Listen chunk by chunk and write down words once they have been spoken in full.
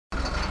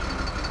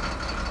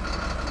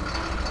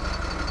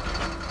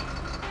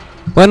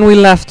when we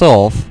left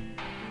off,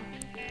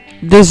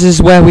 this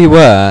is where we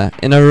were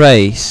in a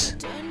race.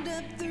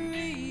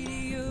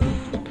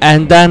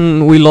 And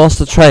then we lost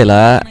the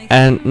trailer,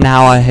 and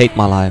now I hate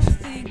my life.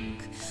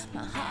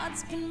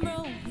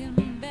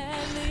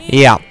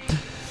 Yeah.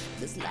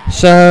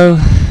 So,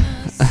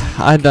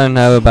 I don't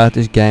know about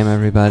this game,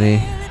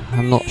 everybody.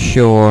 I'm not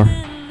sure.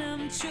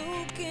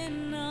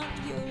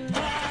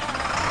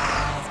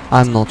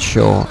 I'm not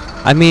sure.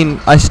 I mean,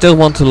 I still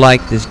want to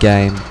like this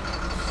game.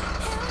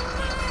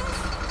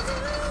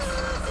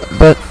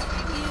 But,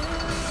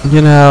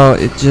 you know,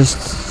 it just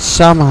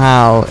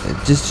somehow,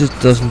 it just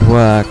doesn't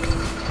work.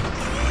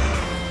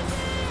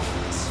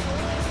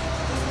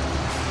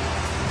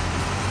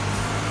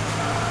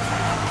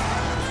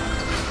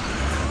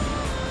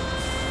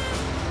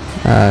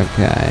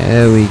 Okay,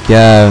 here we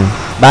go.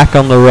 Back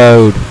on the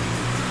road.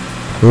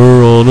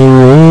 We're on the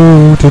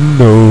road to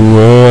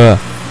nowhere.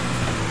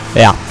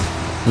 Yeah.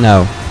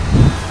 No.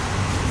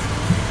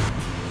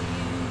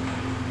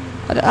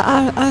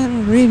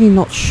 I'm really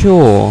not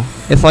sure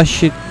if I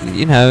should,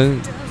 you know,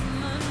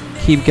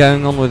 keep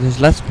going on with this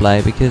Let's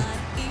Play, because...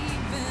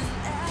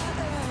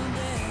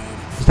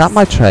 Is that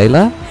my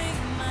trailer?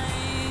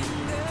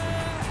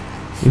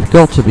 You've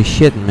got to be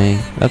shitting me.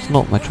 That's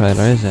not my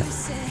trailer, is it?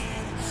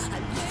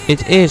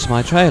 It is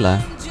my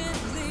trailer.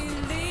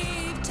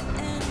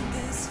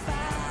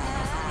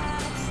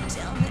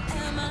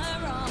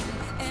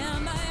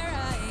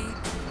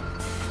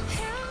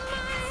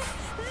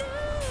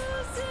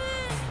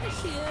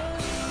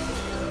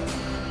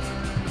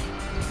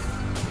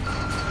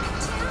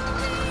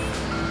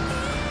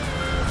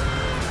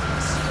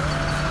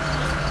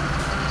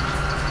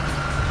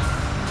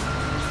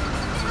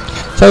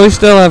 So we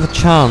still have a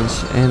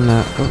chance in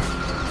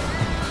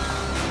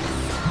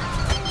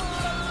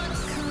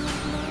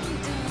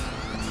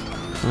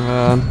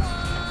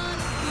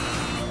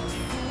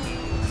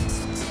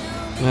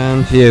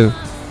and view.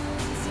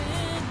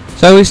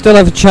 So we still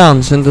have a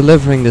chance in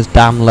delivering this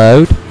damn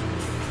load.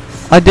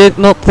 I did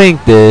not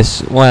think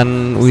this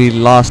when we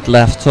last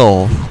left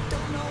off.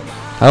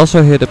 I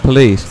also hear the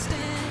police.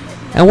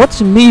 And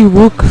what's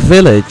Miwook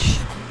Village?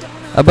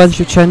 A bunch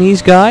of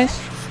Chinese guys?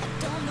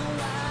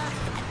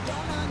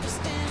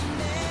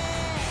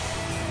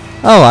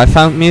 Oh, I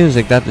found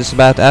music that is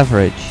about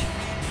average.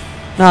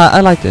 No,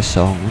 I like this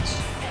song.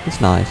 It's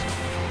nice.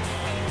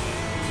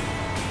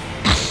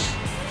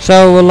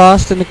 So we're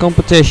last in the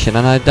competition,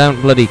 and I don't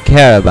bloody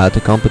care about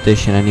the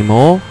competition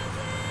anymore.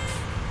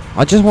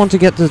 I just want to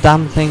get this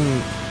damn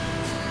thing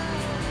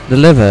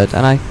delivered,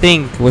 and I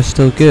think we're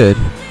still good.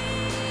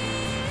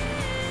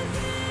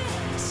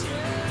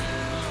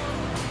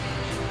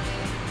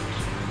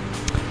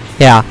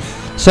 Yeah,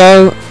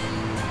 so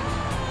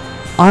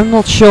I'm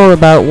not sure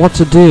about what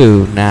to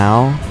do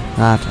now.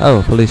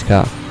 Oh, police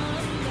car.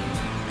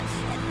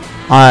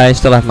 I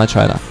still have my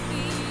trailer.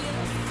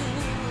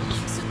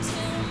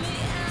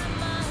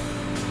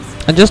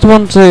 I just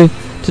want to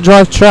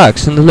drive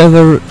trucks and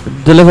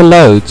deliver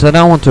loads. I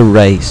don't want to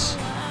race.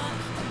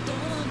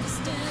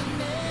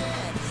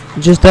 I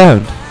just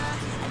don't.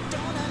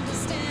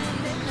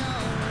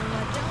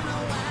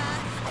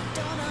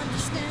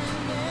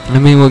 I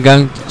mean, we're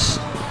going to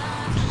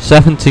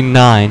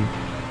 79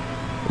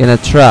 in a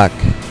truck,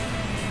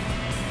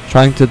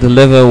 trying to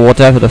deliver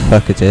whatever the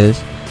fuck it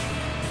is.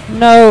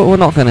 No, we're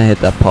not gonna hit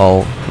that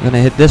pole. We're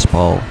gonna hit this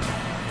pole.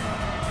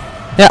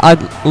 Yeah, I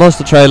lost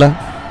the trailer.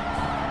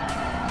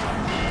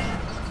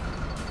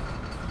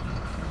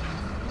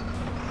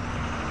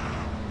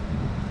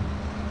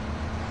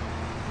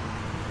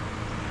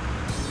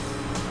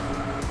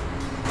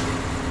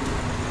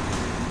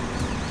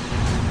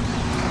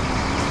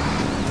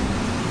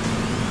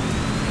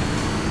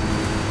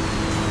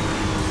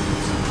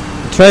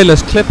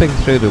 Trailer's clipping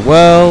through the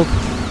world.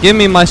 Give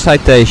me my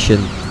citation,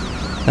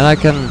 and I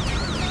can...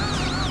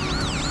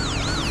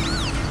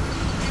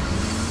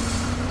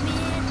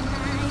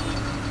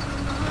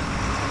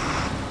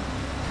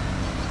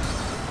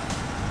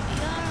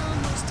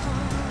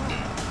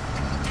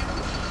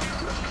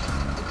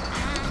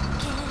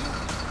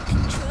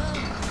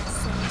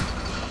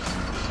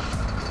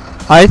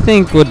 I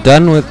think we're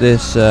done with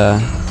this,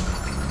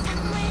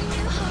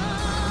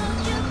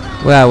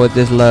 well, with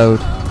this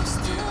load.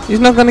 He's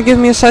not gonna give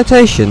me a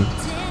citation.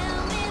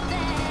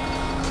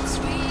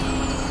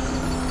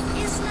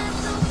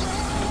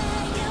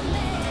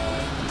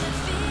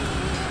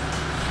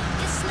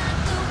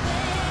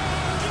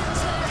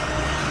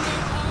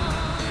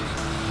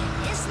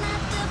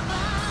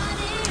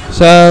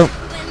 So,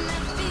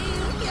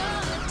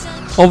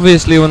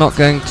 obviously we're not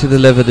going to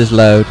deliver this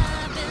load.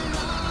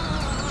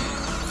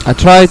 I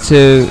tried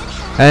to,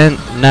 and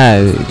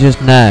no,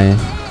 just no.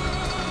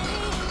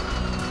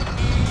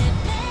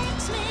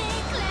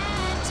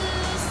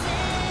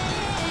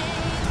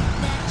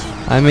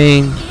 I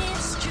mean,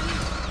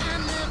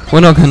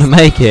 we're not gonna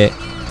make it.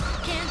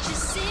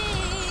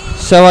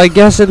 So I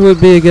guess it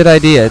would be a good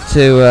idea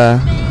to,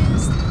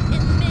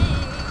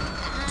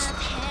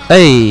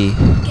 hey.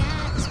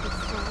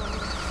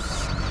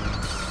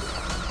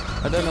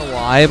 I don't know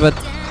why, but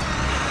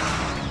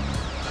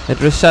it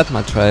reset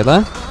my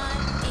trailer.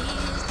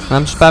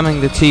 I'm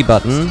spamming the T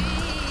button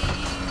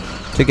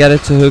to get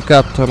it to hook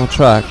up to my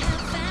truck.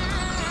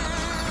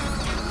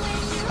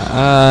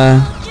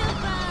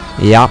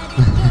 Yeah.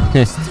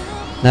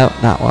 No,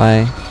 that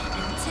way.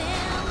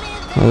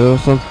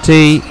 Some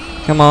T.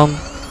 Come on.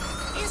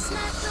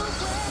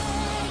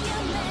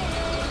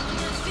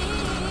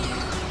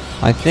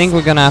 I think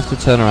we're gonna have to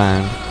turn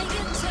around.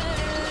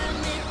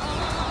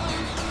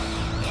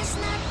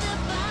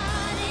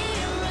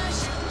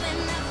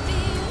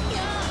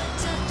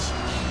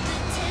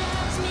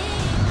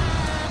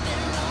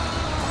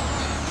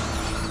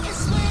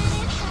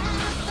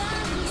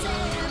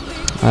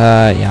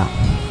 Yeah.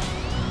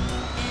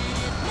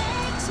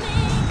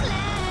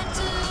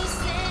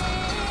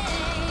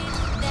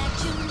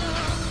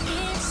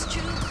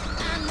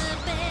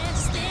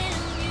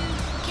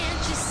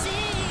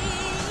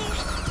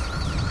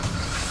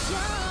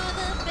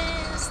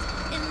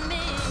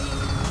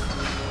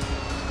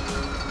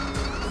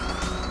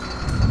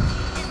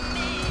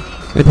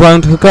 It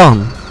won't hook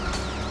on.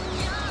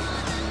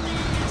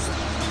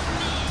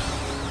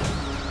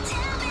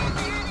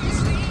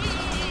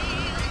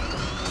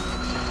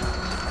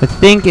 I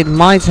think it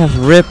might have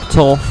ripped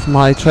off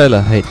my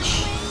trailer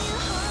hitch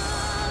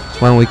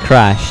when we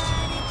crashed.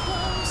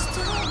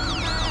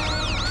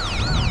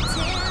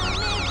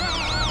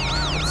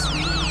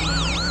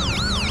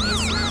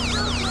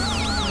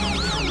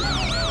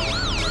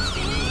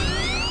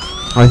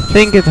 I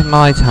think it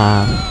might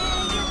have.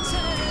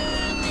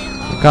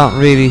 I can't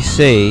really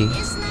see.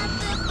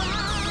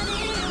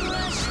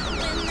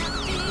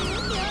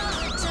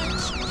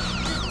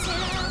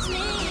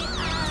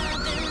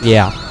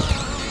 Yeah.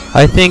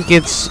 I think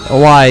it's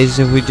wise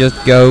if we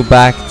just go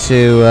back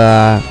to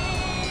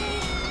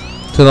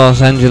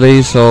Los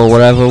Angeles or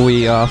wherever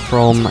we are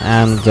from,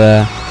 and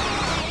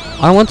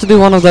I want to do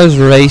one of those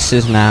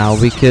races now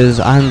because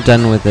I'm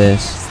done with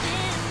this.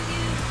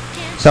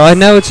 So I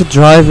know it's a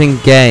driving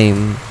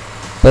game,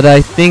 but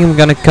I think I'm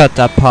gonna cut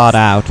that part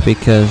out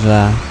because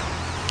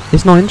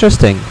it's not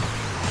interesting.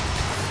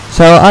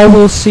 So I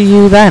will see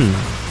you then.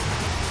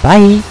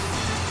 Bye.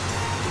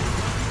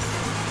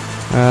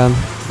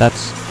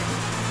 That's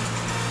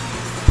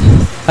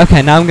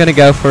okay. Now I'm gonna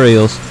go for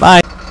reals.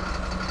 Bye.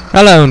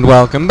 Hello and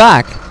welcome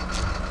back.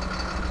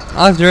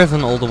 I've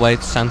driven all the way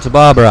to Santa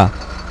Barbara.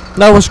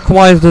 That was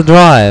quite the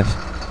drive.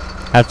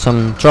 Had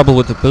some trouble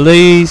with the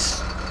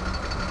police.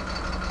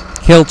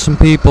 Killed some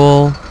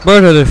people,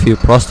 murdered a few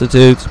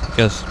prostitutes,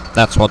 because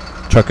that's what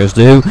truckers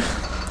do.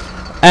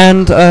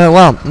 And,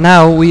 well,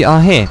 now we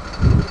are here.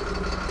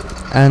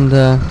 And,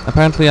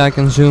 apparently I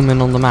can zoom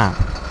in on the map.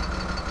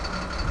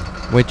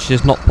 Which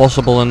is not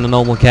possible in the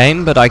normal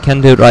game, but I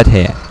can do it right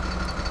here.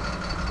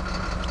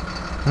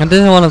 And this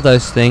is one of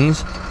those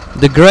things.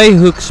 The grey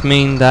hooks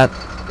mean that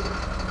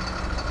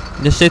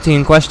the city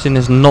in question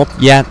is not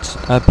yet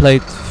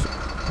played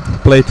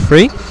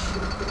free.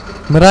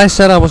 But I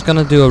said I was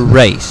gonna do a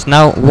race.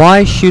 Now,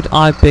 why should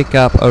I pick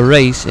up a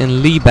race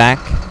in Leeback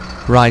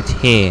right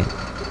here?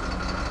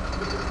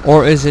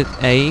 Or is it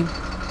a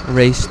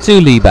race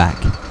to Leeback?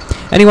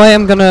 Anyway,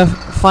 I'm gonna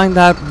find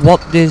out what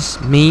this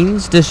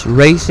means, this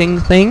racing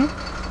thing.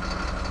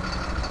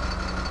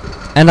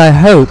 And I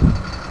hope...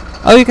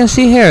 Oh, you can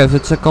see here if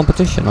it's a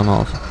competition or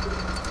not.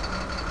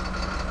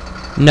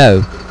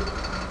 No.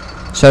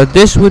 So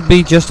this would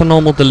be just a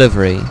normal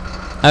delivery.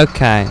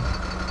 Okay.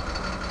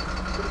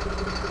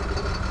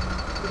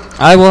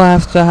 I will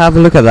have to have a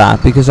look at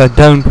that because I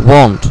don't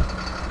want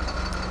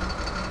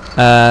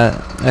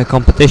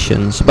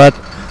competitions, but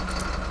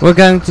we're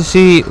going to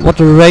see what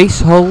the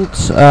race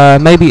holds.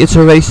 Maybe it's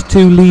a race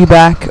to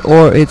Leeback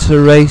or it's a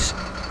race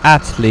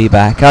at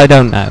Leeback. I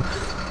don't know.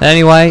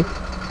 Anyway,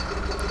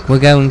 we're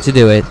going to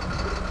do it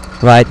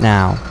right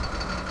now.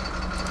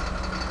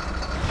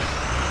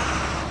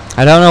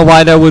 I don't know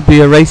why there would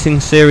be a racing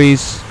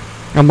series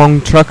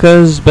among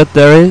truckers, but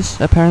there is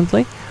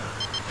apparently.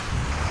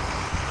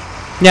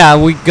 Yeah,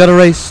 we gotta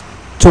race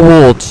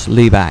towards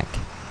Leeback.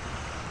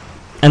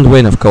 And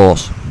win, of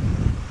course.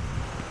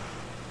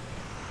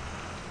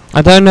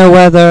 I don't know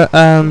whether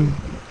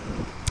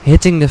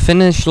hitting the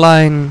finish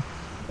line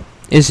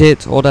is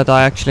it, or that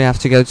I actually have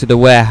to go to the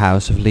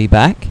warehouse of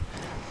Leeback.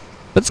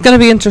 But it's gonna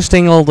be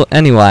interesting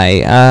anyway.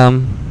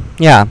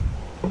 Yeah.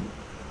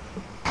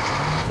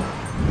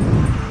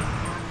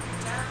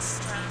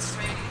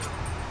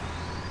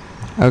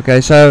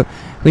 Okay, so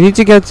we need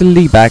to go to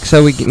Leeback,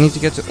 so we need to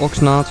get to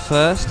Oxnard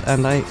first,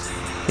 and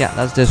yeah,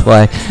 that's this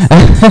way.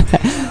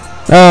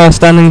 Oh,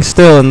 standing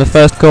still in the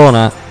first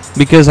corner,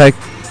 because I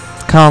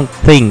can't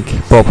think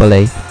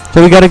properly.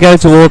 So we gotta go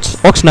towards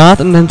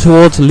Oxnard, and then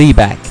towards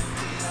Leeback.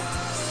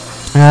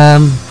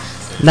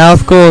 Now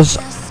of course,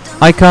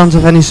 I can't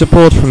have any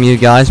support from you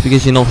guys,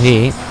 because you're not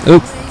here.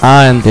 Oop,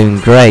 I am doing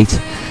great.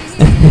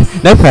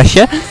 No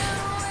pressure.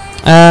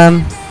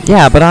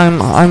 Yeah, but I'm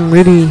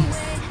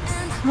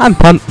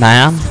pumped,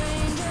 man.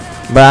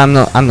 But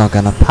I'm not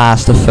gonna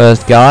pass the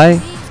first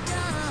guy.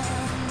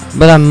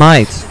 But I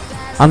might.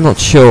 I'm not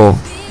sure.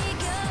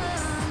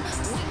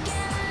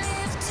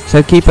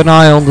 So keep an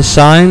eye on the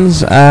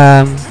signs.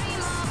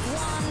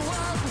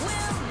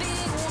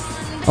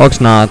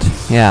 Oxnard.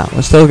 Yeah,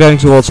 we're still going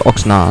towards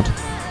Oxnard.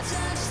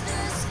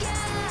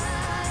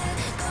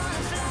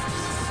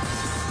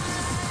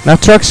 Now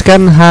trucks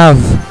can have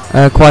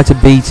quite a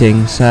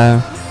beating,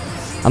 so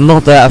I'm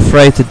not that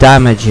afraid to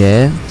damage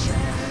here.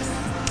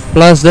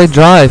 Plus they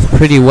drive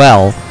pretty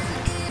well.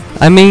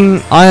 I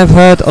mean, I have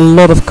heard a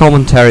lot of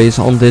commentaries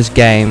on this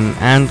game,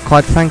 and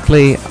quite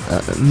frankly,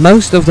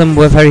 most of them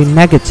were very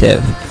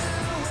negative.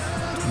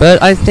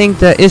 But I think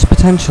there is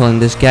potential in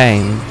this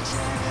game,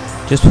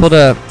 just for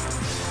the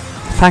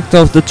fact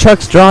of the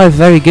trucks drive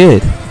very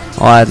good,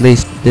 or at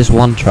least this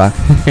one truck.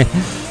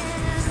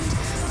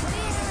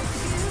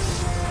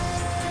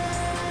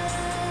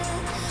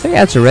 So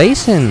yeah, it's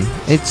racing.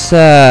 It's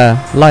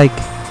like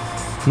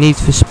Need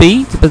for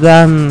Speed, but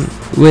then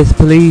with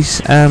police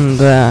and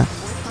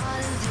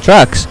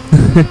trucks.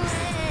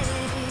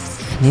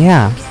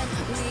 Yeah.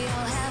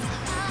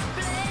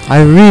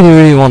 I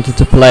really wanted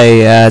to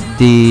play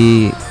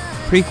the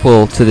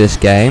prequel to this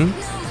game,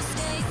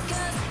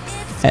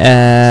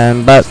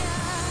 but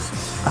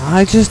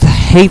I just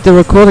hate the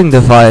recording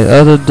device,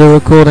 or the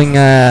recording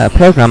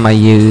program I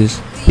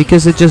use,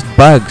 because it just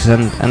bugs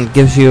and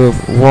gives you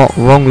a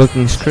wrong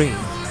looking screen.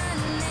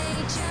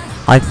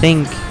 I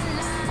think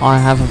I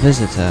have a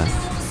visitor.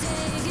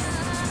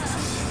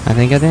 I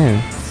think I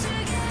do.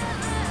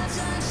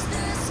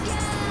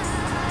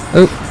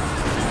 Oh.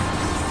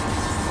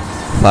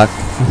 Fuck.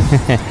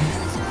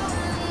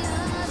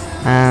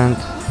 And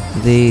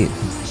the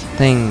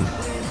thing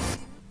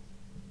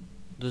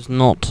does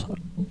not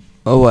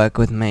work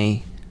with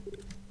me.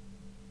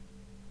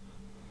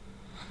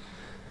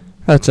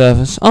 Road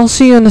service. I'll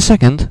see you in a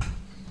second.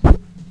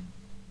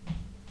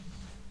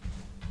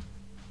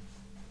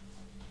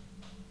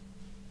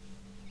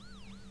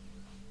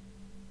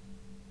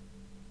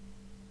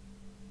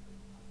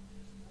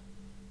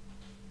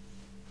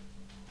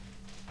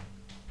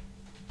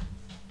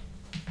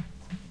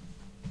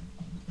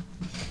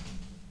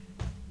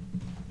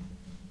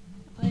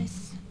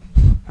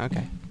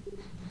 Okay.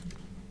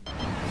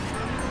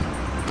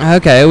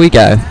 Okay, here we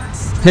go.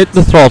 Hit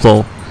the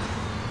throttle.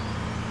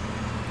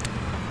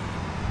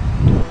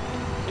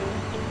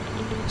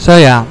 So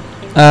yeah,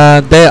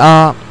 they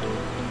are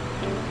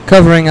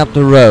covering up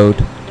the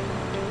road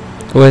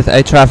with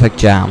a traffic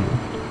jam.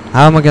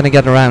 How am I gonna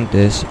get around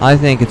this? I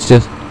think it's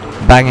just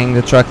banging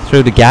the truck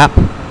through the gap.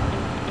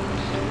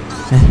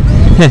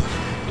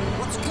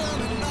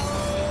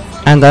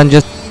 And then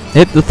just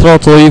hit the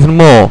throttle even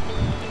more.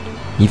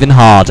 Even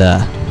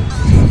harder.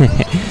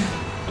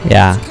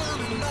 Yeah.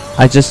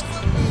 I just...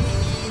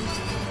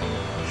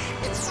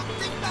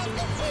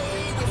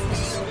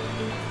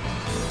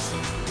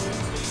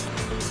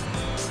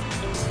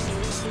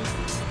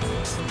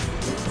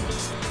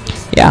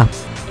 Yeah.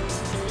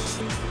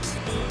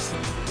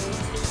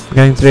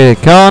 Going through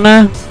the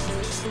corner.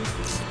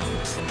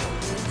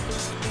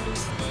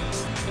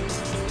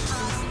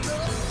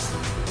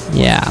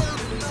 Yeah.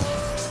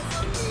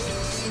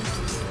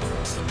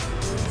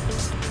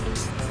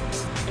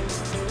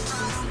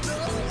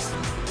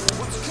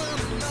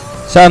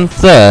 So I'm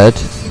third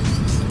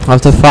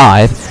after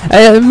 5.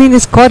 I mean,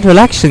 it's quite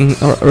relaxing,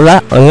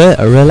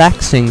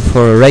 relaxing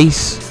for a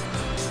race.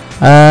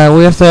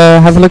 We have to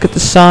have a look at the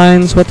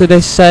signs. What do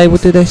they say?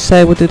 What do they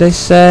say? What do they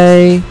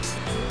say?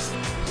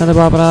 Santa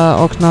Barbara,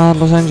 Oxnard,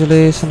 Los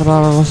Angeles, Santa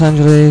Barbara, Los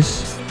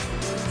Angeles.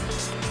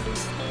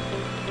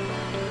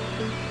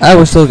 Oh,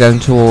 we're still going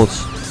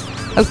towards.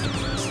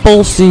 Oh,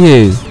 balls to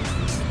you!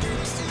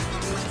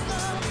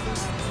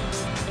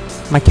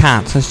 My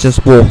cat has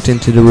just walked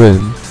into the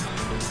room.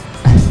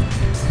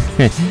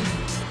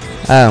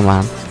 Oh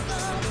man.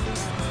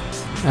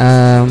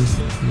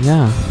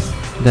 Yeah,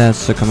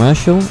 that's a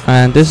commercial,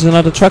 and this is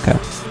another trucker.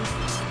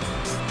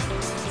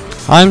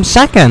 I'm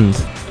second.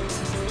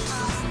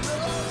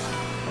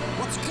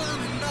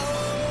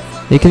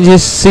 You can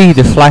just see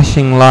the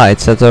flashing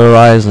lights at the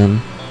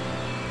horizon.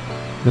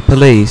 The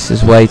police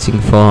is waiting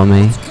for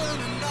me.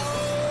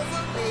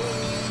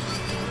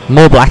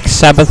 More Black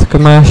Sabbath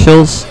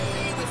commercials.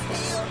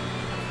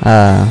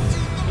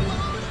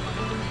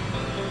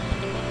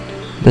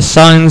 The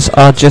signs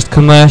are just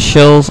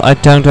commercials. I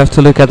don't have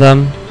to look at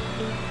them.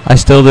 I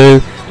still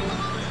do.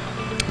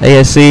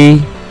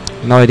 ASE.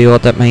 No idea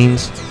what that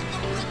means.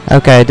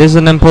 Okay, this is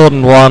an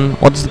important one.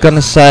 What's it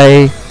gonna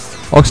say?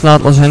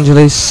 Oxnard, Los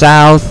Angeles,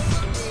 south.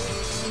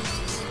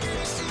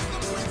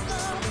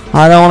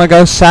 I don't want to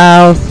go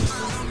south.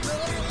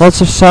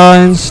 Lots of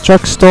signs.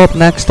 Truck stop,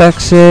 next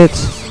exit.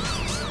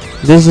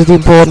 This is the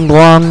important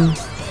one.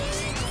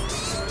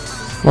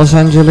 Los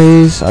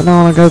Angeles. I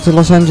don't want to go to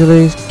Los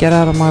Angeles. Get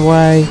out of my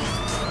way.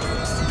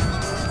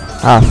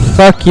 Ah,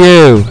 fuck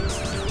you.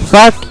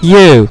 Fuck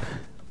you.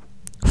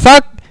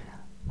 Fuck.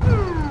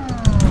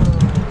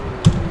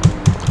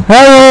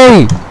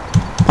 Hey!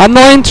 I'm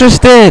not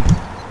interested.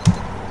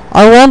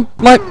 I want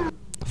my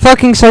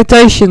fucking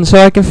citation so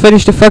I can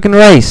finish the fucking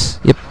race.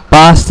 You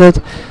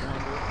bastard.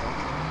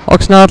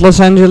 Oxnard, Los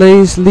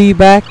Angeles,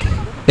 Liebeck.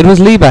 It was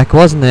Liebeck,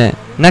 wasn't it?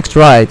 Next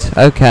right,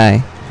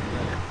 okay.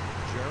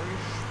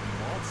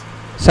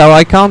 So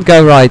I can't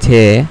go right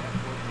here.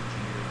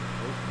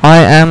 I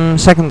am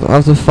second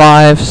of the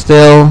 5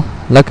 still,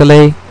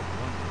 luckily.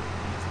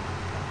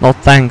 Not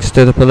thanks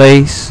to the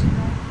police.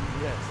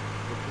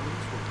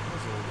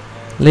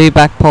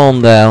 Leeback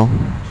Palmdale.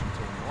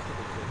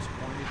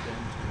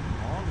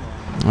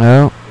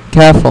 Oh,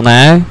 careful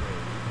now.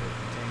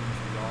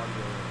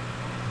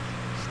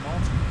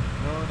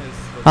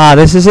 Ah,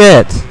 this is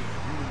it.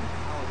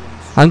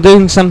 I'm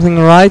doing something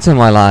right in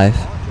my life.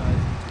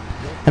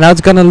 And now it's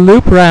gonna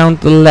loop around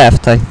the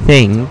left, I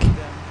think.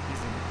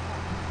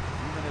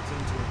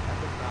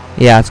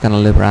 Yeah, it's gonna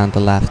loop around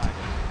the left.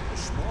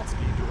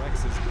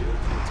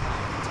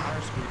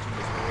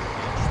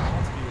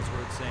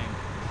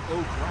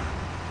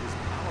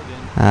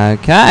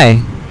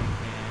 Okay.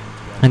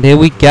 And here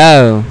we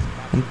go.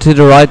 Into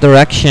the right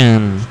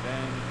direction.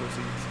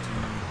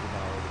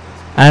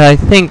 And I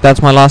think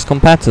that's my last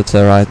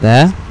competitor right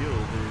there.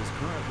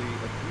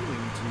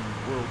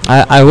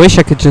 I wish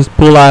I could just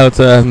pull out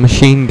a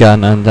machine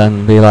gun and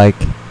then be like,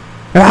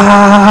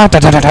 and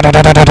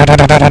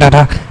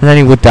then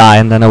he would die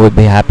and then I would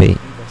be happy.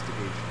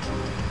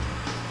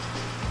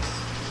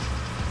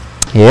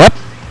 Yep,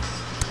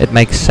 it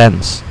makes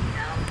sense.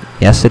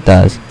 Yes, it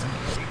does.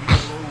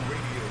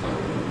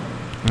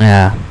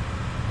 Yeah,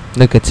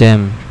 look at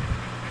him,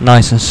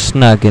 nice and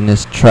snug in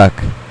his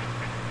truck.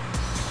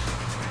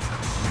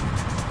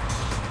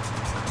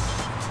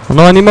 Well,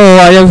 not anymore,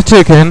 I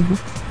overtook him.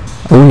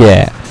 Oh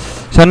yeah.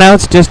 So now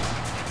it's just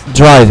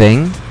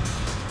driving,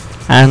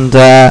 and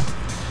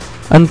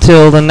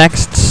until the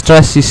next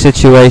stressy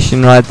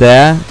situation right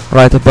there,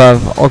 right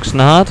above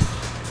Oxnard.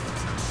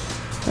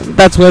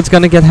 That's where it's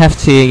gonna get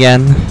hefty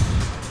again.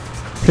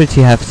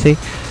 Pretty hefty.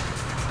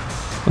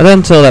 But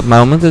until that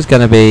moment it's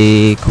gonna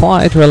be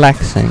quite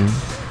relaxing.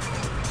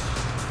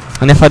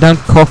 And if I don't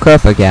cock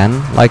up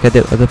again, like I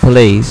did with the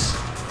police,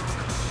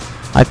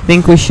 I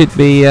think we should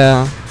be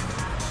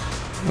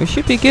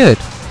good.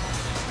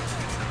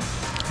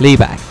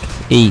 Leeback,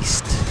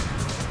 east.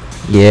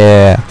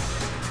 Yeah.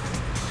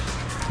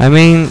 I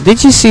mean,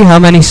 did you see how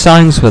many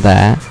signs were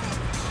there?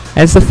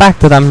 It's the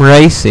fact that I'm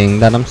racing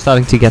that I'm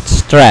starting to get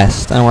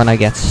stressed, and when I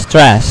get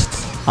stressed,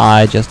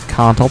 I just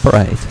can't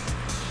operate.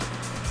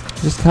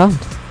 Just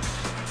can't.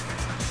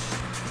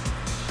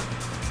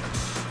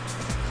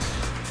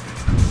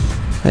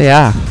 So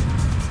yeah.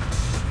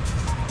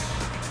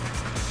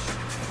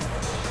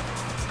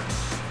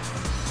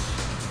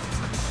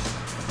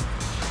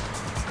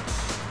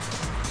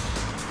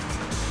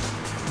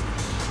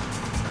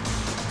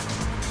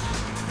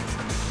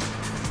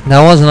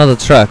 There was another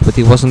truck, but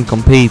he wasn't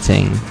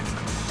competing.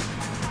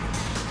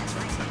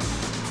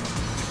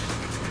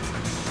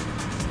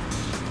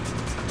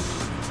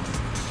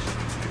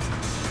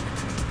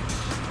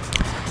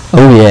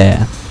 Oh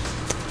yeah.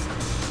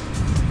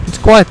 It's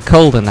quite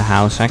cold in the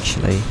house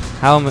actually.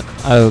 How am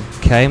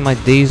okay, my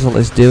diesel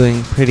is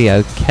doing pretty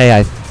okay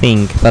I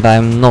think, but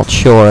I'm not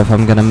sure if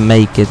I'm gonna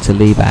make it to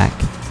Leeback.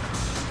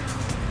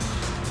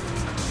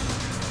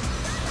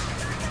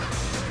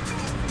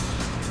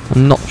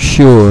 I'm not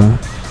sure.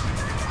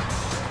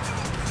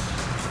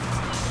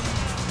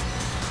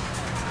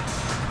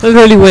 It's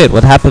really weird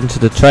what happened to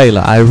the trailer.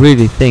 I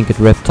really think it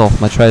ripped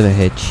off my trailer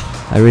hitch.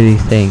 I really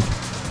think.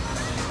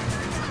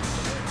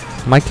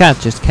 My cat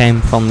just came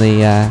from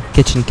the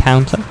kitchen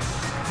counter.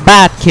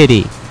 Bad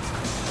kitty!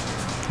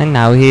 And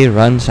now he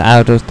runs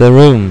out of the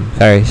room,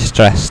 very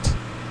stressed.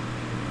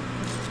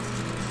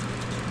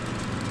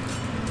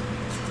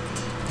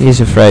 He's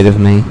afraid of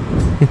me.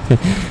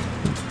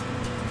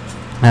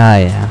 Ah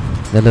yeah,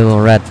 the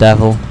little red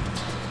devil.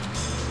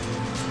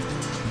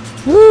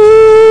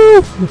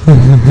 Woo!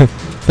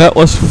 That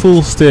was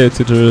full steer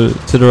to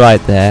the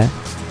right there.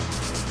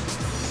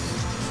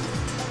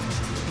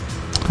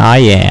 Ah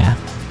yeah.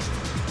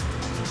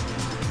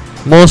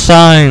 More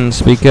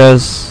signs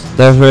because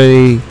they're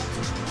very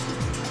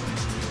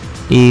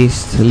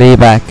east,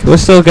 Leeback. We're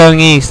still going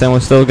east and we're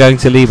still going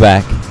to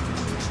Leeback.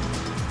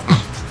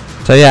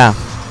 So yeah.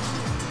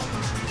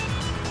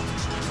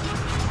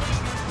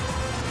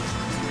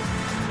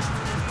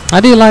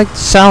 I do like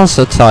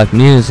salsa type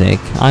music.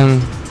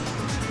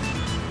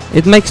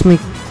 It makes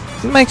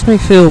me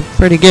feel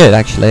pretty good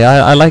actually.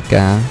 I like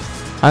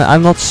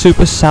I'm not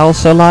super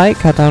salsa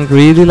like. I don't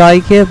really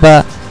like it,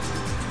 but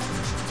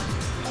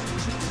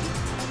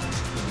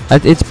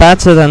it's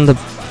better than the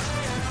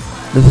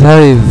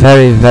very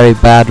very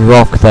bad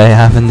rock they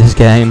have in this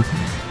game.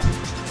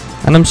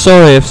 And I'm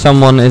sorry if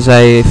someone is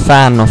a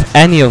fan of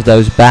any of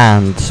those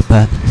bands,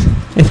 but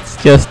it's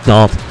just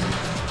not.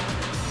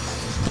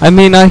 I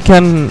mean, I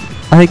can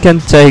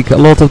take a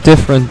lot of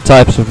different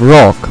types of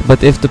rock,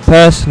 but if the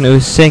person who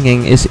is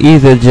singing is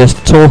either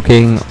just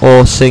talking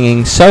or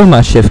singing so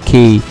much off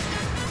key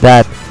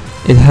that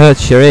it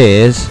hurts your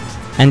ears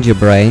and your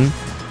brain,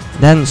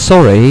 then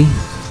sorry,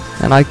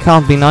 and I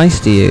can't be nice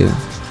to you.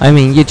 I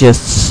mean, you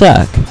just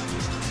suck.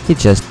 You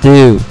just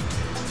do.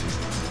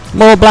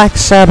 More Black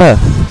Sabbath,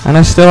 and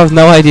I still have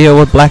no idea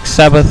what Black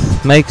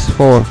Sabbath makes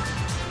for.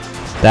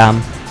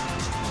 Damn.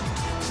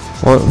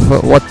 or for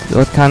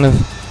what kind of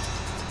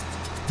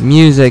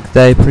music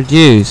they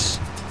produce.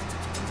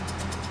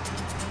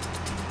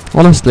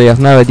 Honestly, I've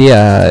no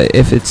idea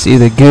if it's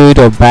either good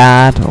or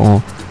bad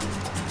or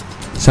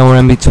somewhere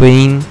in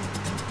between.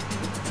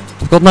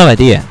 I've got no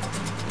idea.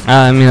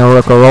 I'm a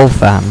rock and roll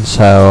fan,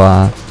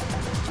 so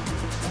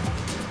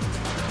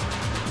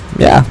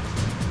yeah.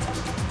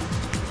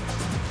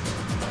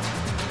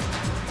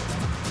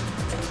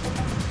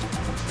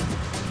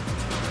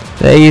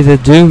 They either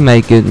do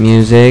make good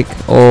music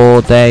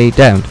or they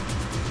don't.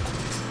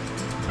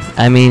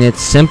 I mean,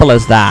 it's simple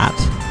as that.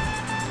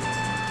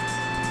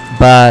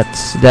 But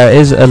there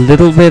is a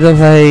little bit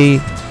of a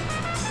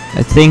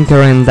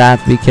thinker in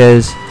that,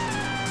 because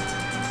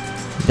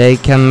they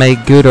can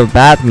make good or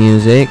bad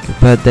music,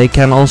 but they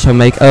can also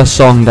make a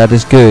song that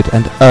is good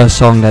and a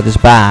song that is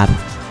bad.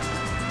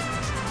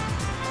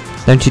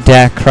 Don't you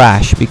dare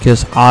crash,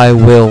 because I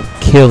will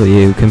kill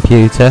you,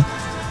 computer.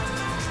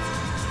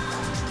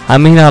 I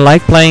mean, I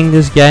like playing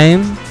this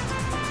game,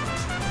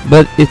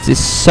 but it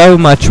is so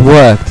much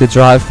work to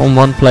drive from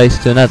one place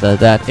to another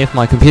that if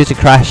my computer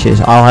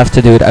crashes, I'll have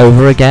to do it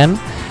over again.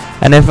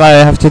 And if I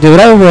have to do it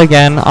over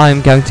again,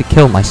 I'm going to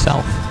kill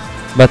myself.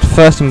 But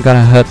first I'm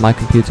gonna hurt my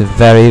computer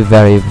very,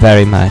 very,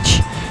 very much.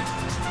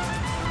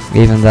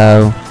 Even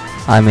though,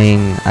 I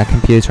mean, a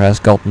computer has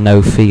got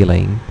no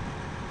feeling.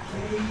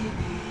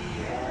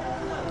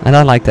 And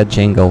I like that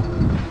jingle.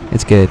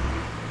 It's good.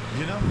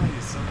 You know how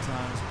you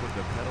sometimes put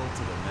the pedal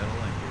to the metal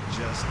and you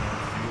just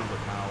don't feel the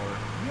power?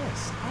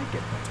 Yes, I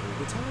get that all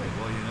the time.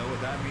 Well, you know what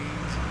that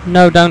means?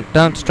 No,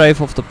 don't strafe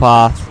off the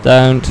path.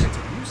 Don't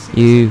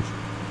you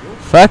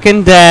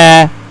fucking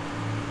dare.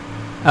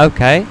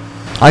 Okay.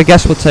 I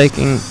guess we're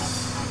taking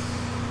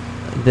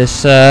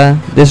this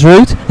this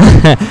route.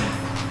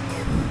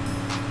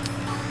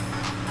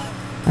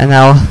 And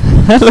now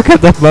look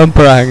at that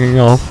bumper hanging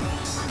off.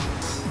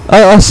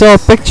 I saw a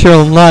picture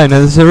online,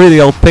 and it's a really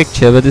old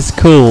picture, but it's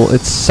cool.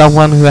 It's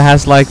someone who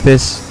has like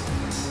this.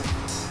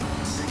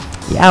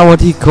 Yeah, what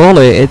do you call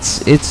it?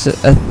 It's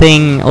a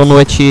thing on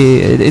which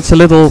it's a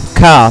little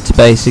cart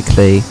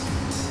basically,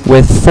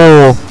 with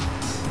 4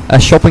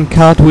 shopping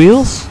cart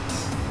wheels.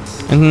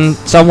 And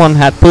someone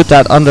had put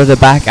that under the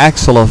back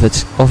axle of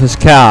his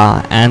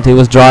car, and he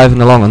was driving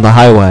along on the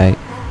highway.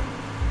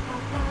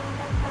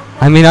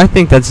 I mean, I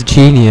think that's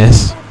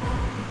genius.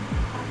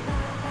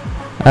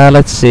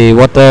 Let's see,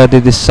 what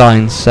did the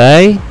sign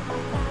say?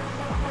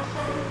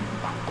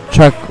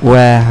 Truck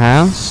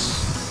warehouse.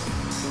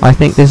 I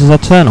think this is a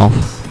turn-off.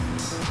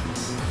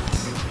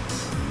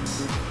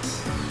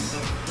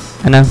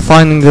 And then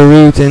finding the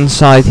route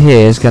inside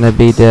here is gonna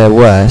be the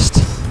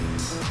worst.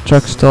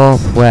 Truck stop,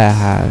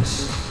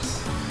 warehouse.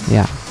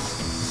 Yeah.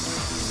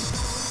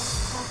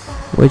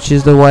 Which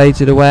is the way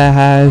to the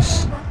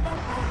warehouse?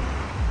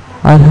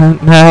 I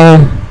don't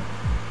know.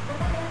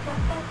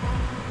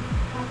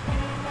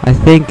 I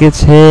think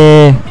it's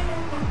here.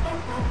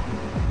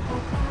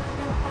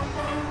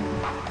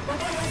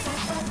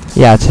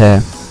 Yeah, it's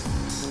here.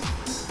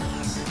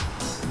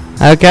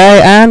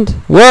 Okay, and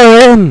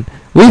we're in!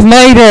 We've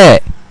made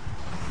it!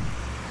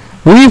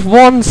 We've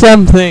won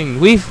something!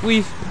 We've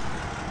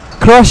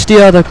crushed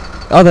the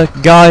other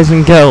guys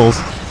and girls.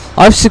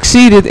 I've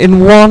succeeded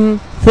in one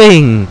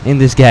thing in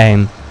this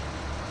game.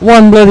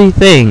 One bloody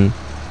thing.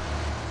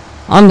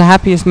 I'm the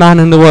happiest man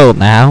in the world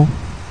now.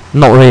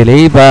 Not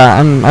really, but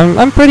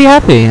I'm pretty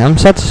happy. I'm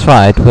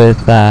satisfied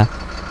with the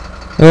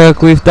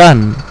work we've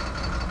done.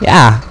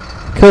 Yeah,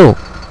 cool.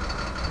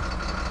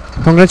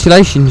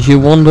 Congratulations, you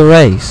won the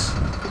race.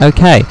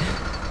 Okay.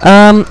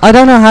 I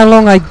don't know how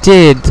long I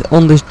did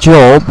on this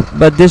job,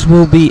 but this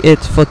will be it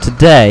for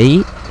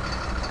today.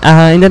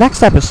 In the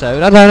next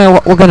episode, I don't know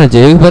what we're gonna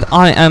do, but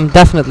I am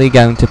definitely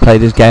going to play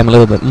this game a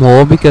little bit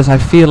more, because I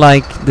feel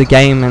like the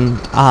game and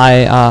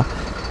I are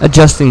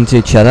adjusting to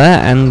each other,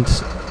 and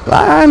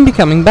I'm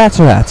becoming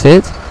better at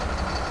it.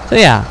 So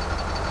yeah.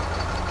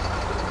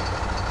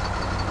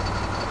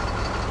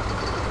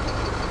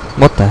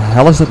 What the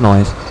hell is that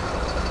noise?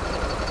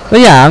 But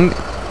yeah,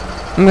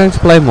 I'm going to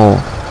play more.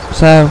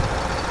 So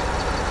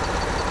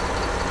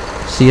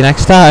see you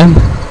next time.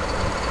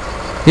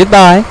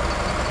 Goodbye.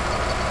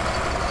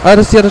 Oh,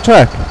 that's the other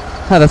truck.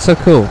 Oh, that's so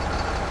cool.